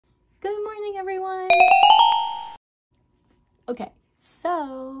Good morning, everyone. Okay,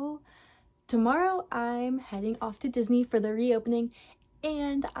 so tomorrow I'm heading off to Disney for the reopening,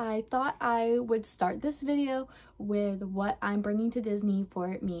 and I thought I would start this video with what I'm bringing to Disney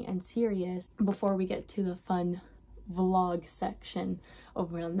for me and Sirius before we get to the fun vlog section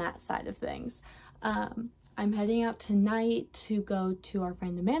over on that side of things. I'm heading out tonight to go to our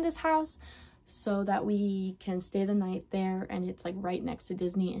friend Amanda's house so that we can stay the night there, and it's like right next to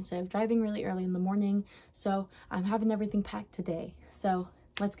Disney instead of driving really early in the morning. So I'm having everything packed today. So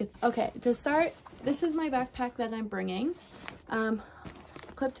let's get okay. To start, this is my backpack that I'm bringing.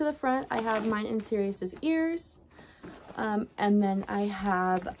 Clip to the front, I have mine and Sirius's ears, and then I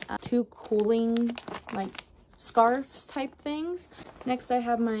have two cooling like scarves type things. Next I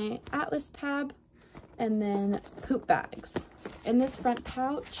have my Atlas tab and then poop bags. In this front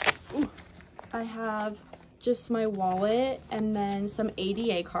pouch, I have just my wallet and then some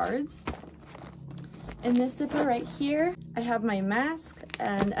ADA cards. In this zipper right here, I have my mask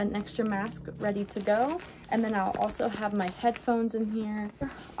and an extra mask ready to go. And then I'll also have my headphones in here.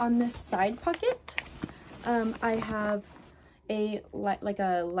 On this side pocket, I have a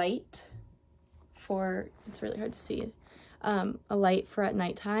light for, it's really hard to see, a light for at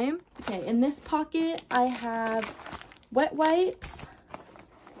nighttime. Okay, in this pocket, I have wet wipes.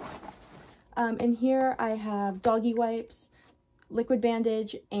 In here I have doggy wipes, liquid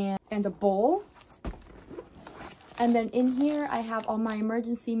bandage, and a bowl. And then in here I have all my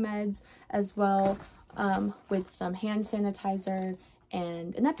emergency meds as well, with some hand sanitizer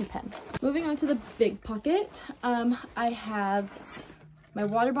and an EpiPen. Moving on to the big pocket, I have my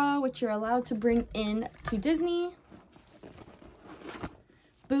water bottle, which you're allowed to bring in to Disney.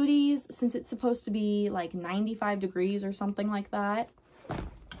 Booties, since it's supposed to be like 95 degrees or something like that.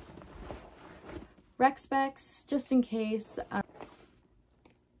 Rec specs, just in case,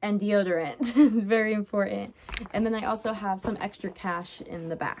 and deodorant, very important. And then I also have some extra cash in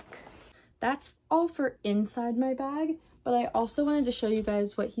the back. That's all for inside my bag, but I also wanted to show you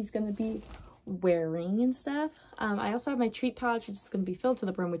guys what he's gonna be wearing and stuff. I also have my treat pouch, which is going to be filled to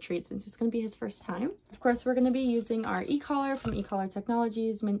the brim with treats since it's going to be his first time. Of course, we're going to be using our e-collar from e-collar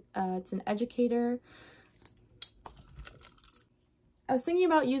Technologies. It's an educator. I was thinking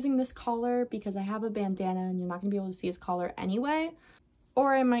about using this collar because I have a bandana and you're not going to be able to see his collar anyway.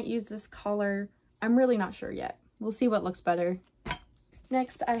 Or I might use this collar. I'm really not sure yet. We'll see what looks better.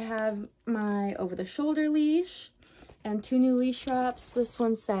 Next, I have my over-the-shoulder leash and two new leash straps. This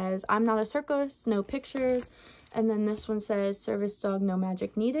one says, "I'm not a circus, no pictures." And then this one says, "Service dog, no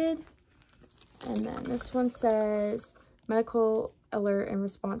magic needed." And then this one says, "Medical alert and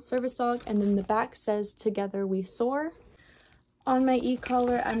response service dog." And then the back says, "Together we soar." On my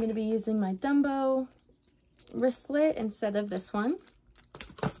e-collar, I'm going to be using my Dumbo wristlet instead of this one.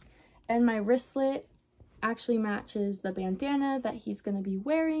 And my wristlet actually matches the bandana that he's going to be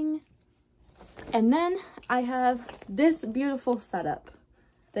wearing. And then I have this beautiful setup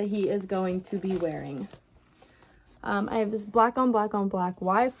that he is going to be wearing. I have this black on black on black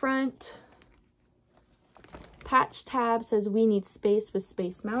Y front. Patch tab says "We need space" with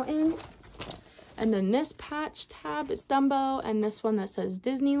Space Mountain. And then this patch tab is Dumbo, and this one that says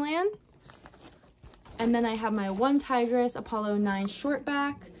Disneyland. And then I have my One Tigress Apollo 9 short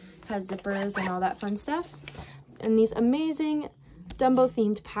back. Has zippers and all that fun stuff. And these amazing Dumbo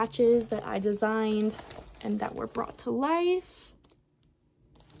themed patches that I designed and that were brought to life.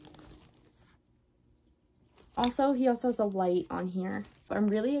 Also, he also has a light on here, but I'm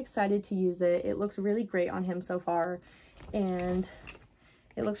really excited to use it. It looks really great on him so far, and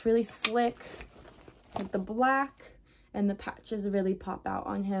it looks really slick with the black, and the patches really pop out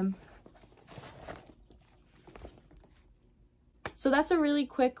on him. So that's a really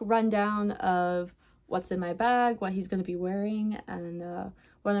quick rundown of what's in my bag, what he's going to be wearing, and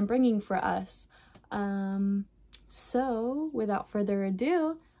what I'm bringing for us. So without further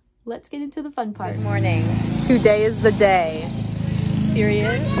ado, let's get into the fun part. Good morning. Today is the day.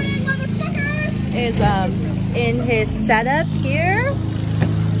 Sirius is in his setup here.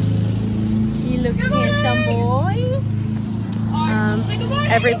 He looks handsome boy.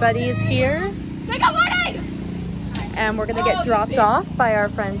 Everybody is here. And we're gonna get dropped off by our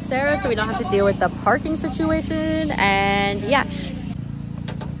friend Sarah so we don't have to deal with the parking situation. And yeah.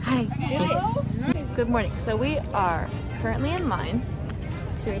 Hi. Good morning. So we are currently in line.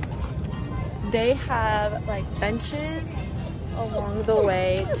 Seriously. They have like benches along the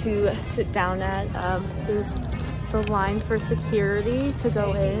way to sit down at. There's the line for security to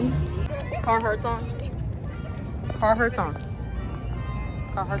go in. Carhartt's on. Carhartt's on.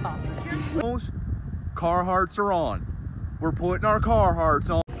 Carhartt's on. Carhartts are on. We're putting our Carhartts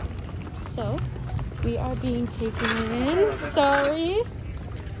on. So we are being taken, sorry,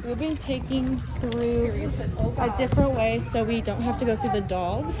 we're being taken through a different way so we don't have to go through the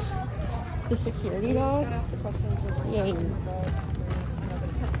dogs, the security dogs. Yay.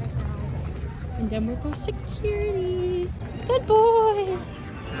 And then we'll go security. Good boy.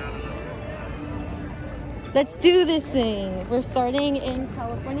 Let's do this thing. We're starting in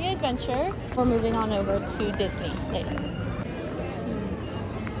California Adventure. We're moving on over to Disney later.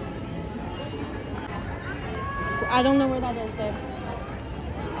 I don't know where that is, babe.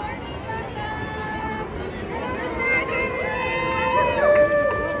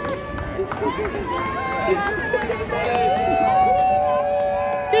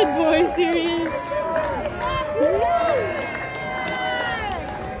 Good boy, Sirius.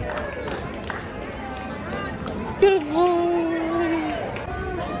 Good boy.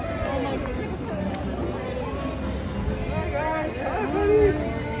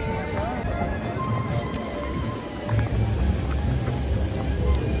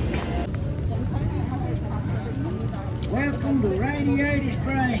 Welcome to Radiator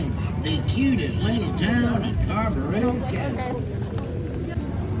Springs, the cutest little town in Carburetor County.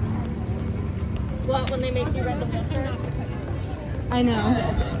 What, when they make you rent the wheelchair? I know.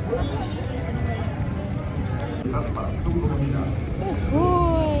 Good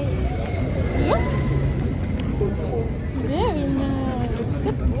boy. Yes. Very nice.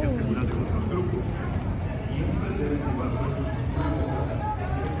 Good boy.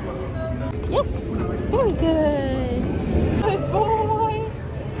 Yes. Very good. Good boy.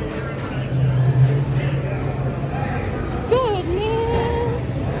 Good man.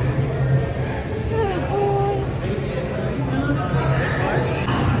 Good boy.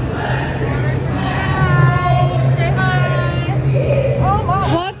 Say hi. Oh my.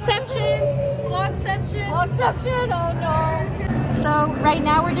 Vlogception. Oh no. So right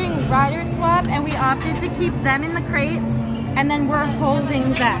now we're doing rider swap and we opted to keep them in the crates and then we're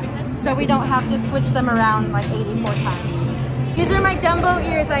holding them. So we don't have to switch them around like 84 times. These are my Dumbo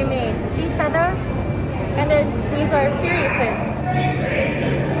ears I made. See feather? And then these are Sirius's.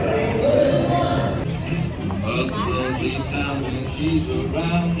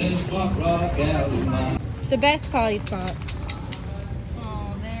 The best potty spot.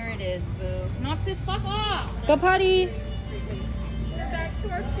 Oh, there it is, boo. Noxus, fuck off! Go potty! We're back to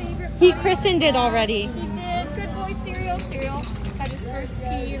our favorite. He christened it already. He did. Good boy, Cereal. Cereal had his first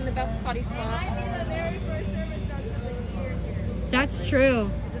pee in the best potty spot. That's true.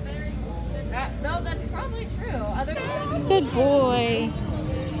 No, that's probably true. Other than Good boy.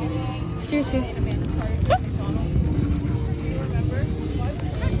 Seriously. Yes.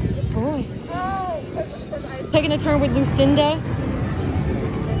 Good boy. Taking a turn with Lucinda.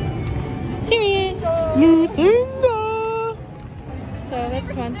 Serious. Lucinda. So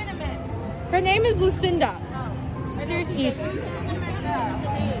that's fun. Her name is Lucinda. Seriously.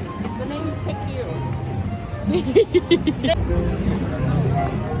 the names pick you.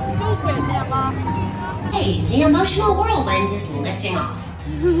 Hey, the emotional whirlwind is lifting off.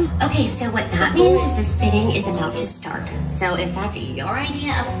 Okay, so what that means is the spinning is about to start. So if that's your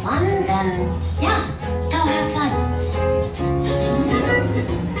idea of fun, then yeah, go have fun.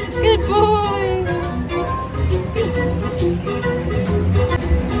 Good boy.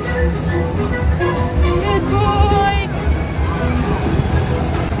 Good boy.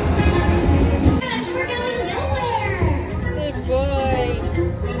 Gosh, we're going nowhere. Good boy.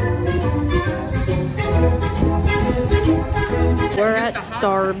 We're at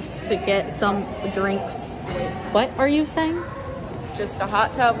Starbucks to get some drinks. What are you saying? Just a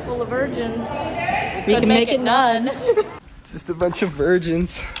hot tub full of virgins. We can make it none. It's just a bunch of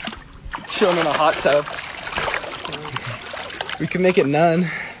virgins chilling in a hot tub. We can make it none.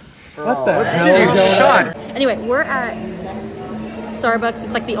 What the hell? Shot. Anyway, we're at Starbucks.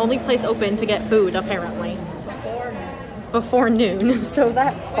 It's like the only place open to get food, apparently. Before noon. So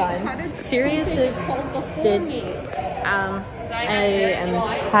that's fun. Sirius is I am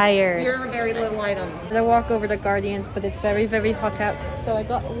tired. You're a very little item. I'm gonna walk over to Guardians, but it's very, very hot out. So I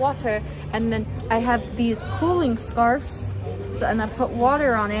got water, and then I have these cooling scarves, and I put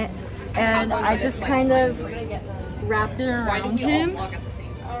water on it, and I just kind of wrapped it around him.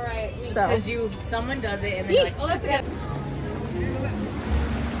 Alright. So. Because someone does it, and then you're like, oh, that's good.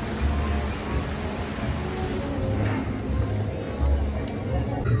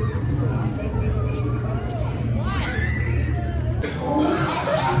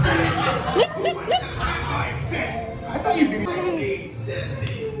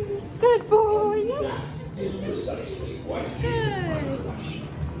 Good boy. Good.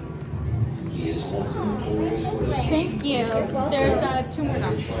 Thank you. There's 2 more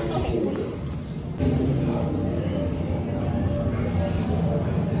nuts.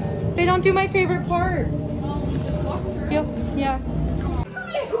 They don't do my favorite part. Yep. Yeah.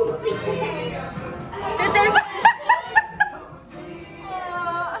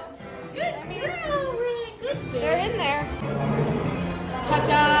 They're in there.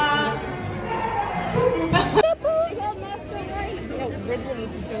 Ta-da!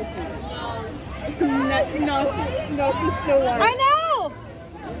 No, she's still alive. I know!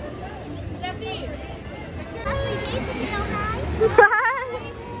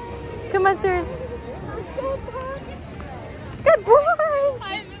 Come on, Sirius. Good boy! I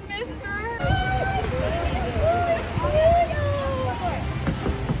missed her.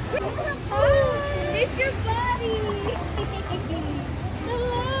 It's your body.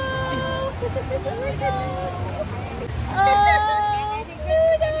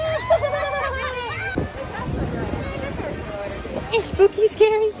 It's spooky,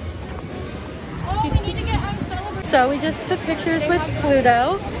 scary. Oh, we need to get celebrating. So we just took pictures with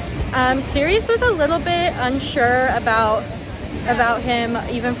Pluto. Sirius was a little bit unsure about him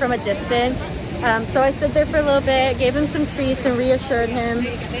even from a distance. So I stood there for a little bit, gave him some treats and reassured him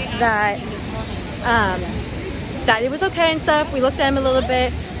that that it was okay and stuff. We looked at him a little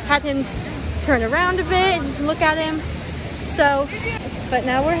bit, had him turn around a bit and look at him. So, but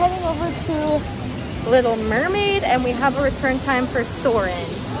now we're heading over to Little Mermaid and we have a return time for Soarin'.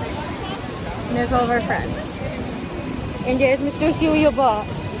 And there's all of our friends. And there's Mr. Celia Box.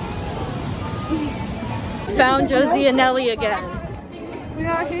 Found Josie and Nellie again. We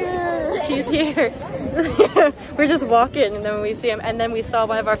are here. She's here. We're just walking and then we see him. And then we saw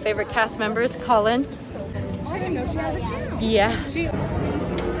one of our favorite cast members, Colin. I didn't know she had a channel. Yeah.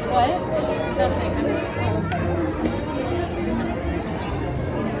 What? Nothing.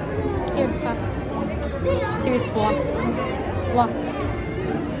 Here, come. Serious walk. Walk.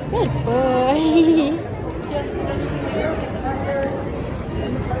 Good boy.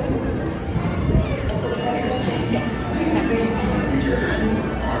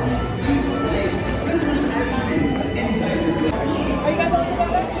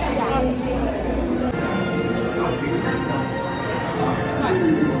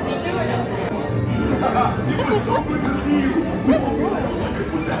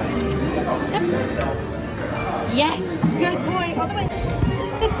 Yes! Good boy! All the way.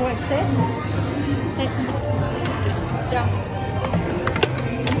 Good boy, sit. Sit. Down.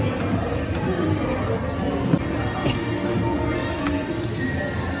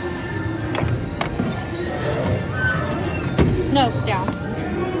 No, down.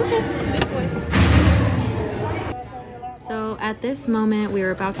 It's okay. Good boy. So at this moment, we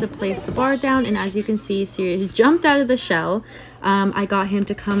were about to place the bar down, and as you can see, Sirius jumped out of the shell. I got him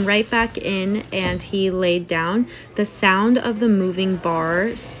to come right back in, and he laid down. The sound of the moving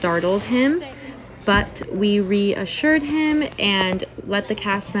bar startled him, but we reassured him and let the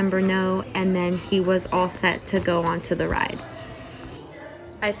cast member know, and then he was all set to go onto the ride.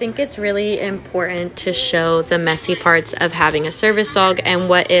 I think it's really important to show the messy parts of having a service dog and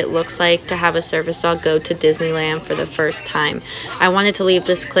what it looks like to have a service dog go to Disneyland for the first time. I wanted to leave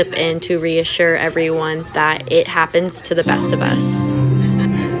this clip in to reassure everyone that it happens to the best of us.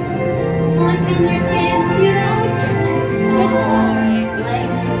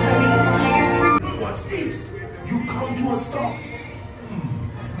 What's this? You've come to a stop.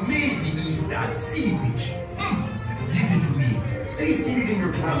 Maybe it's that sea witch. Listen to me. Stay seated in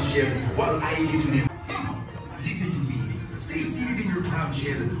your clamshell while I get to the... Listen to me. Stay seated in your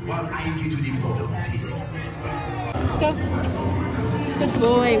clamshell while I get to the bottom of this. Go. Good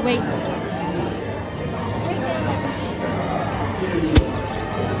boy. Wait.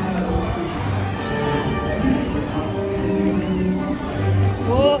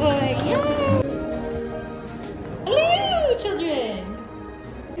 Boy. Yeah. Hello, children.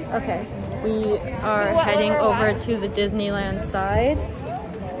 Okay. We are heading over to the Disneyland side.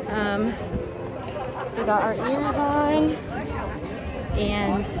 We got our ears on,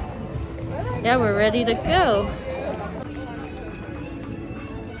 and yeah, we're ready to go.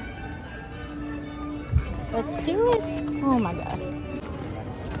 Let's do it. Oh my God.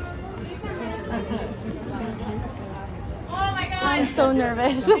 Oh my god. I'm so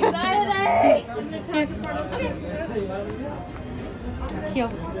nervous. Heel.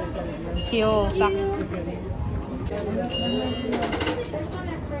 Heel back.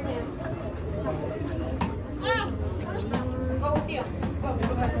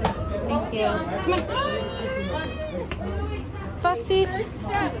 Thank you. Come on. Foxy's.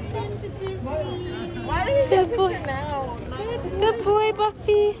 Why did you Good boy. now? Good boy,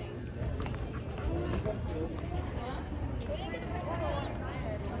 Boxy.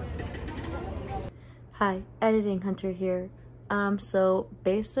 Hi, Editing Hunter here. So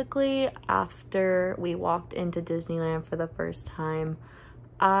basically after we walked into Disneyland for the first time,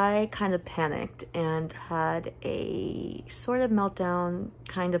 I kind of panicked and had a sort of meltdown,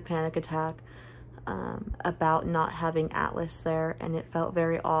 kind of panic attack about not having Atlas there, and it felt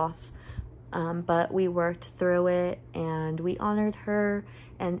very off. But we worked through it and we honored her,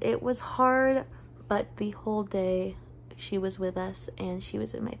 and it was hard, but the whole day she was with us and she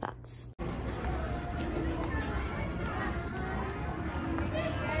was in my thoughts.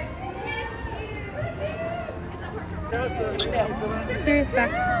 Sirius back.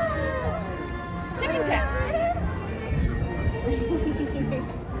 Patince.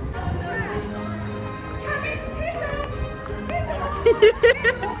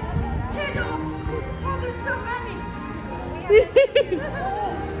 Oh, there's so many.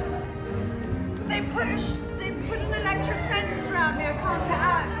 They put an electric fence around me. I can't get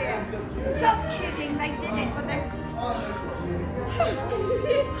out of here. Just kidding. They did it, but they.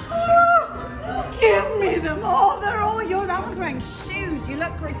 Oh, give me them. Oh, they're all yours. That one's wearing shoes. You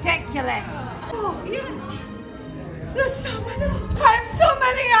look ridiculous. Oh, there's so many. I have so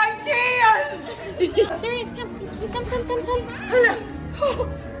many ideas. Sirius, come. Hello. Oh,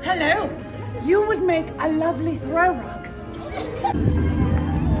 hello. You would make a lovely throw rug.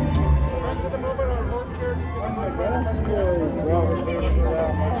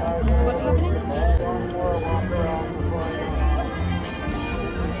 What's happening?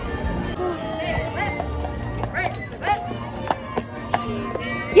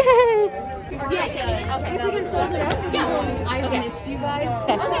 Yes! Yeah, okay. If we can hold it up. Yeah. I missed you guys.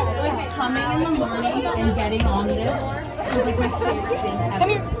 Okay. It was coming in the morning and getting on this was like my favorite thing ever. Come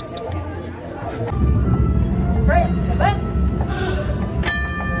here. Right.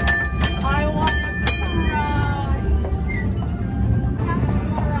 I want to cry.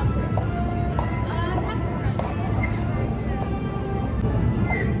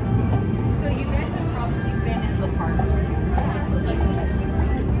 So you guys have probably been in the parks.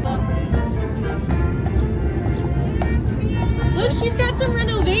 Look, she's got some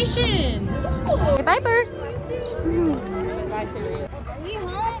renovations. Bye, Bert. We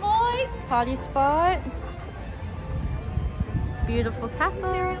home, boys. Potty spot. Beautiful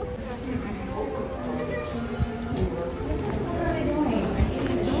castle.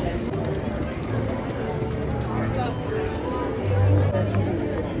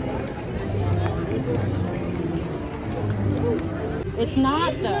 It's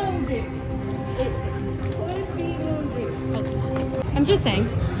not though. I'm just saying.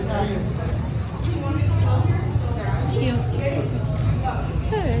 Cute.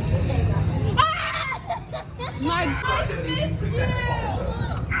 Good. My God. Good.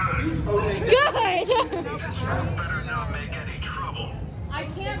 Better not make any trouble. I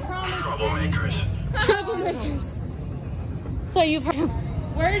can't promise. Troublemakers. Troublemakers. So you've heard.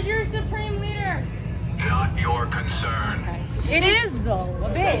 Where's your supreme leader? Not your concern. It is though, a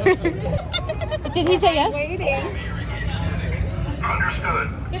bit. Did he say yes? Understood.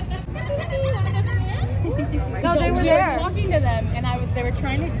 No, they were We were there. talking to them, and they were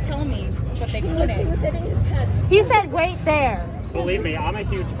trying to tell me, but they couldn't. He said, wait there. Believe me, I'm a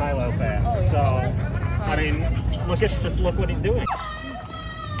huge Kylo fan. So, I mean, look what he's doing.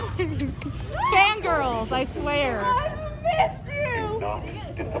 Fangirls, I swear. Missed Do not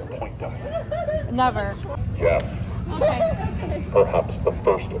disappoint us. Never. Yes. Okay. Perhaps the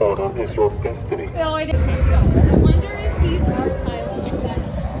First Order is your destiny. No, I didn't. I wonder if he's our Kylo.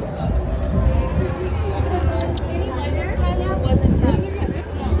 Because Skinny Ledger Kylo wasn't that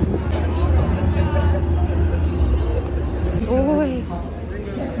Boy.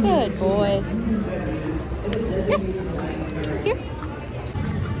 Good boy. Yes. Here.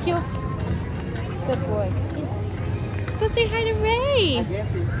 Here. Good boy. Yes. Go say hi to Ray.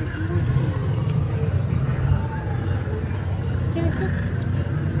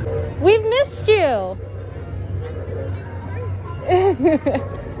 We've missed you.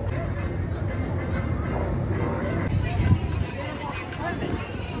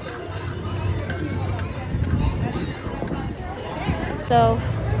 So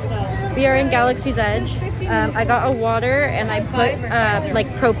we are in Galaxy's Edge. I got a water and I put like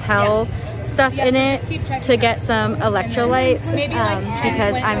Propel stuff in it to get some electrolytes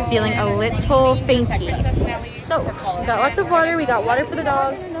because I'm feeling a little fainty. So we got lots of water. We got water for the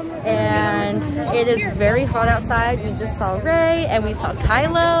dogs, and it is very hot outside. We just saw Ray and we saw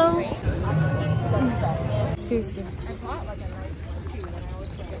Kylo. Seriously.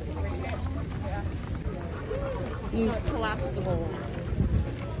 These collapsibles.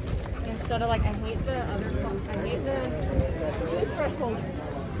 Instead of like, I hate the other, I hate the toothbrush holders.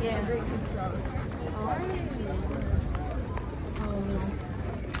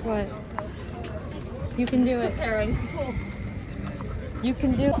 What? You can do it. You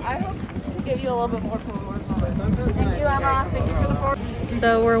can do it. I hope to give you a little bit more food. Thank you, Emma. Thank you for the food.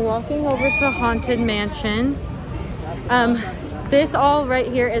 So we're walking over to Haunted Mansion. This all right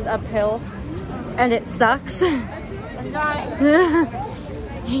here is uphill and it sucks.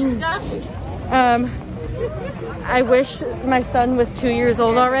 I wish my son was 2 years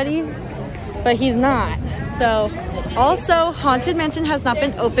old already, but he's not. So also Haunted Mansion has not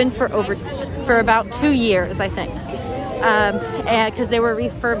been open for about 2 years, I think, and because they were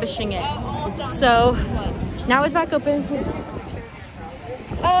refurbishing it. So now it's back open.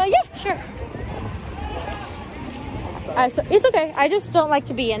 Yeah, sure. So it's okay. I just don't like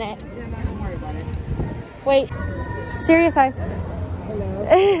to be in it. Yeah, no, don't worry about it. Wait, serious eyes. Hello.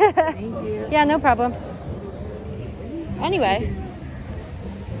 Thank you. Yeah, no problem. Anyway.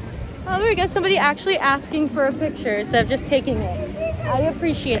 Oh, there we go. Somebody actually asking for a picture instead of just taking it. I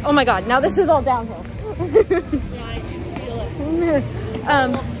appreciate it. Oh my God, now this is all downhill.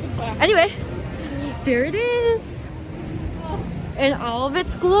 Anyway, there it is. In all of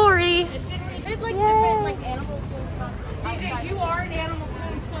its glory. It's like different, like animal tune stuff. CJ, you are an animal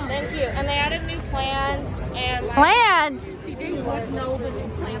tune song. Thank you. And they added new plants and like, Plants. CJ would know the new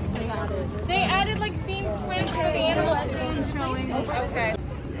plants they added. They added like themed plants for the animal tune showing. Okay.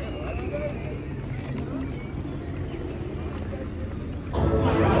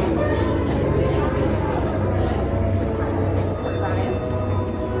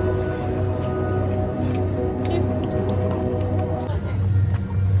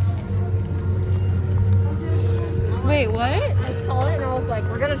 Wait, what? I saw it and I was like,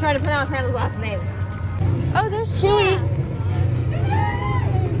 we're gonna try to pronounce Hannah's last name. Oh, there's Chewy.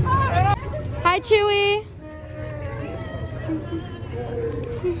 Hi, Chewy.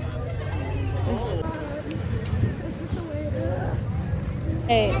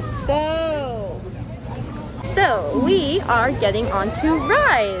 Okay, so we are getting onto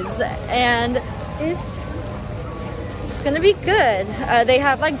Rise, and it's gonna be good. They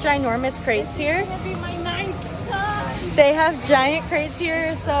have like ginormous crates here. They have giant crates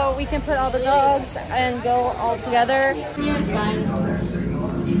here, so we can put all the dogs and go all together. It's fine.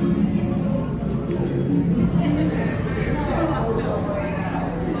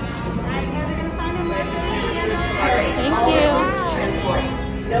 Thank you.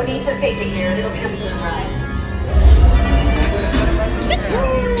 No need for safety gear. It'll be a smooth ride.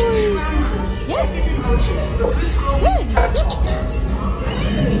 Yes.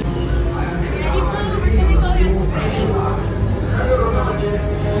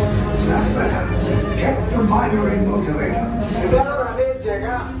 That's better. Check the binary motivator.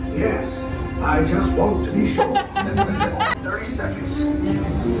 Yes, I just want to be sure. 30 seconds.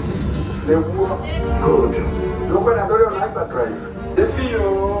 Good.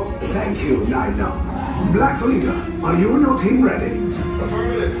 Thank you, Nina. Black Leader, are you and your team ready?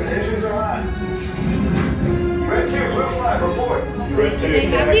 Affirmative. Engines are on. Red 2, blue flag, report. Red 2, They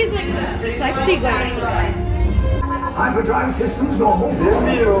have these like plexiglass. Hyperdrive systems normal.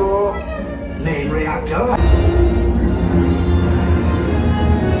 Main reactor.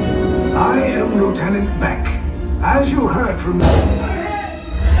 I am Lieutenant Beck. As you heard from me.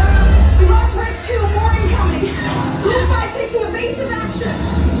 Lost Red 2, more incoming. Blue 5 taking evasive action.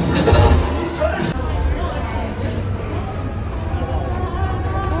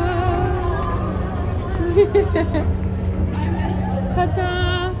 Ta-da!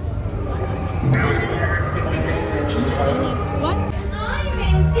 What? I'm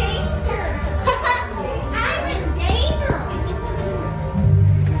in danger! I'm in danger!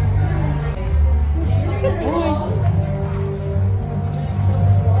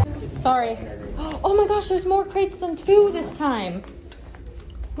 Sorry. Oh my gosh, there's more crates than 2 this time.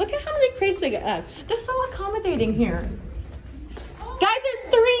 Look at how many crates they got. They're so accommodating here. Guys, there's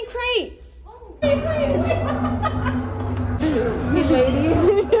 3 crates! I'm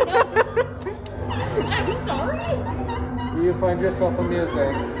sorry? Do you find yourself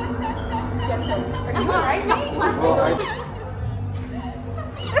amusing? Yes, sir. Are you alright, mate? Well,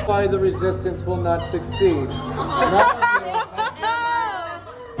 why the resistance will not succeed.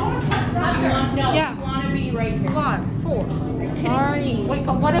 No, Yeah. you want to be right here. 4. Sorry. Wait,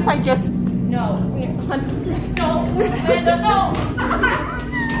 but what if I just... No. No. Amanda, no.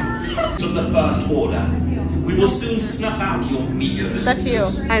 Of the First Order. We will soon snuff out your meager That's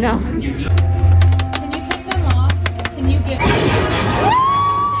resistance. you. I know. Can you take them off? Can you get...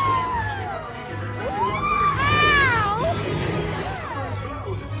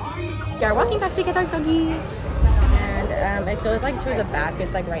 We are walking back together, doggies. And It goes like to the back.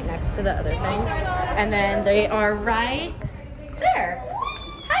 It's like right next to the other things. And then they are right there.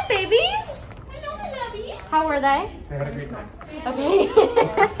 Hi, babies. Hello, my lovies. How were they? They had a great time. Okay.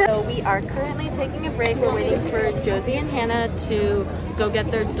 So we are currently taking a break. We're waiting for Josie and Hannah to go get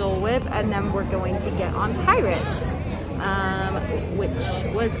their Dole Whip, and then we're going to get on Pirates, which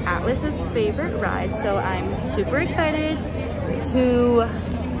was Atlas's favorite ride. So I'm super excited to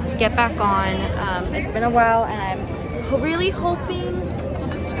get back on. It's been a while, and I'm really hoping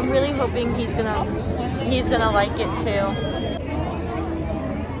he's gonna like it too.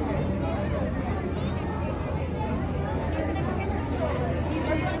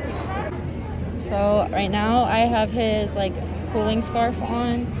 So right now I have his like cooling scarf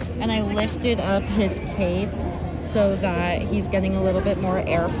on, and I lifted up his cape so that he's getting a little bit more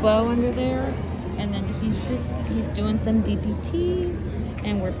airflow under there. And then he's doing some DPT,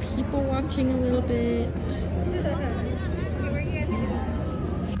 and we're people watching a little bit.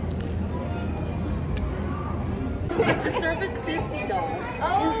 The service Disney dolls.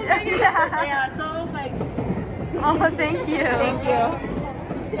 Oh, yeah. So I was like, oh, thank you. Thank you.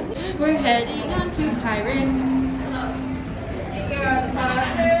 We're heading on to Pirates.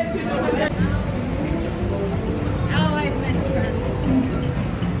 Oh, I missed her.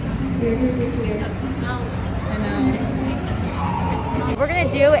 I know. What we're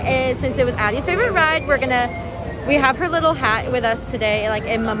gonna do is, since it was Addie's favorite ride, we have her little hat with us today, like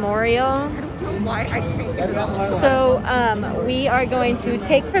in memorial. Why I can't get it on the So we are going to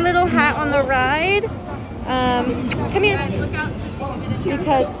take her little hat on the ride. Come here.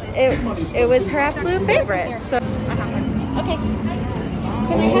 Because it was her absolute favorite. So okay.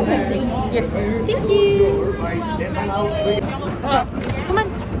 Can I have one, please? Yes. Thank you. Come on.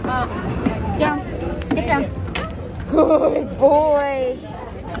 Down. Get down. Good boy.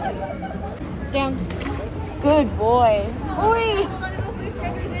 Down. Good boy. Oi.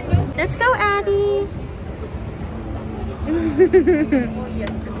 Let's go, Abby.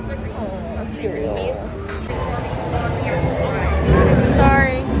 Cereal.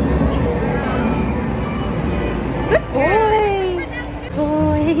 Sorry. Good boy.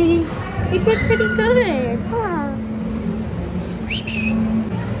 Boy. You did pretty good. Huh?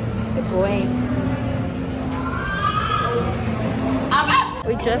 Good boy.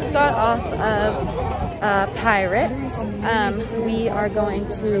 We just got off of Pirates. We are going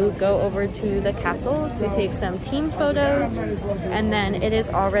to go over to the castle to take some team photos, and then it is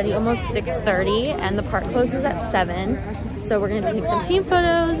already almost 6:30 and the park closes at 7. So we're gonna take some team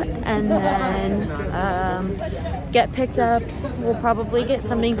photos and then get picked up. We'll probably get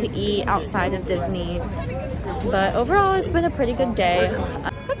something to eat outside of Disney. But overall, it's been a pretty good day.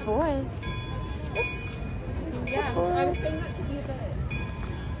 Good boy. Yes. Good boy. I was saying that to you, but...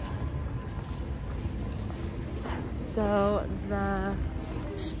 So the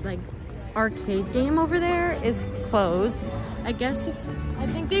like arcade game over there is closed. I guess I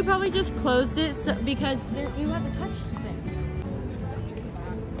think they probably just closed it because you have a touch thing.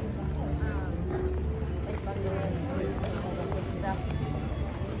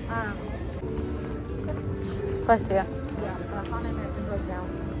 Bless you. Yeah, the Haunted Mansion broke down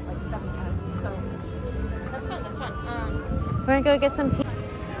like 7 times, so that's fun. That's fun. We're gonna go get some tea.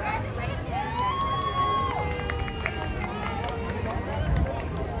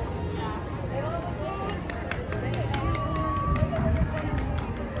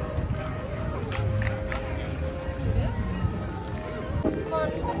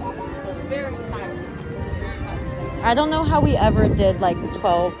 I don't know how we ever did like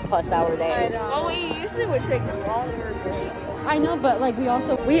 12+ hour days. Well, we usually would take a longer break. I know, but like we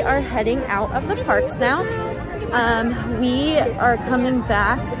are heading out of the parks now. We are coming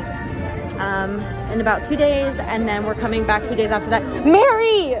back in about 2 days, and then we're coming back 2 days after that.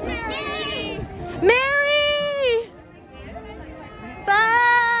 Mary! Mary! Mary!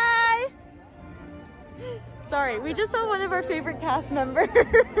 Bye! Sorry, we just saw one of our favorite cast members.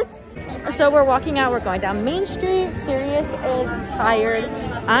 So we're walking out, we're going down Main Street. Sirius is tired.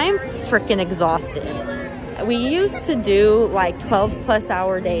 I'm freaking exhausted. We used to do like 12+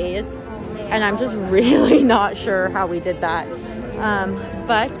 hour days, and I'm just really not sure how we did that.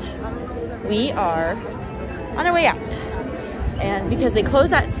 But we are on our way out. And because they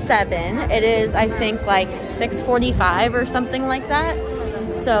close at 7, it is, I think, like 6:45 or something like that.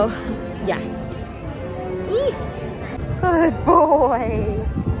 So, yeah. Eat. Good boy.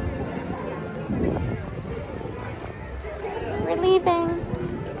 We're leaving.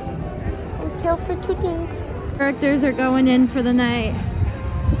 Until for 2 days. Characters are going in for the night.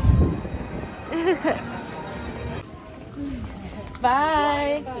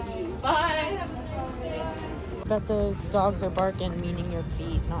 Bye. Bye. Bet those dogs are barking, meaning your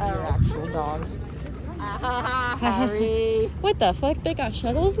feet, not your actual dog. Harry. What the fuck? They got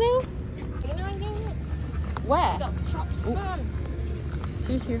shuttles now? Where?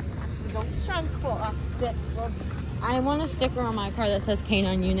 Who's here? Dogs transport, that's it. I want a sticker on my car that says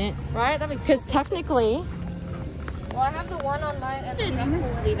canine unit. Right? That'd be Because technically... Well, I have the one on mine and then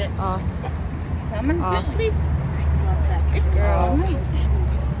we'll leave it. Good girl.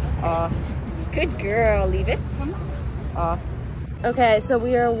 Good girl, leave it. Okay, so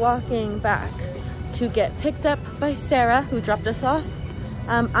we are walking back to get picked up by Sarah, who dropped us off.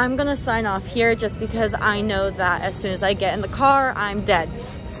 I'm gonna sign off here just because I know that as soon as I get in the car, I'm dead.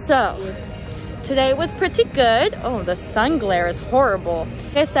 So, today was pretty good. Oh, the sun glare is horrible.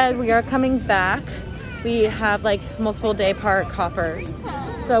 Like I said, we are coming back. We have like multiple day park hoppers.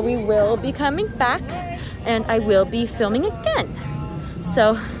 So we will be coming back and I will be filming again.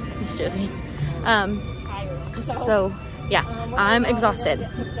 So, it's Josie. So yeah, I'm exhausted.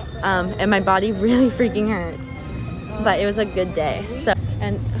 And my body really freaking hurts. But it was a good day. So,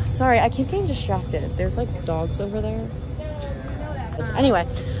 and sorry, I keep getting distracted. There's like dogs over there. Anyway,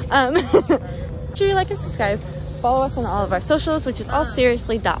 make sure you like and subscribe. Follow us on all of our socials, which is all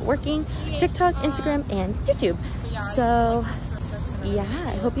Siriusly.working, TikTok, Instagram, and YouTube. So yeah,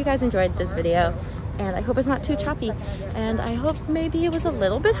 I hope you guys enjoyed this video, and I hope it's not too choppy, and I hope maybe it was a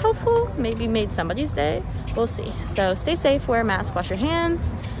little bit helpful, maybe made somebody's day. We'll see. So stay safe, wear a mask, wash your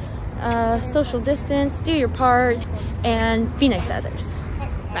hands, social distance, do your part, and be nice to others.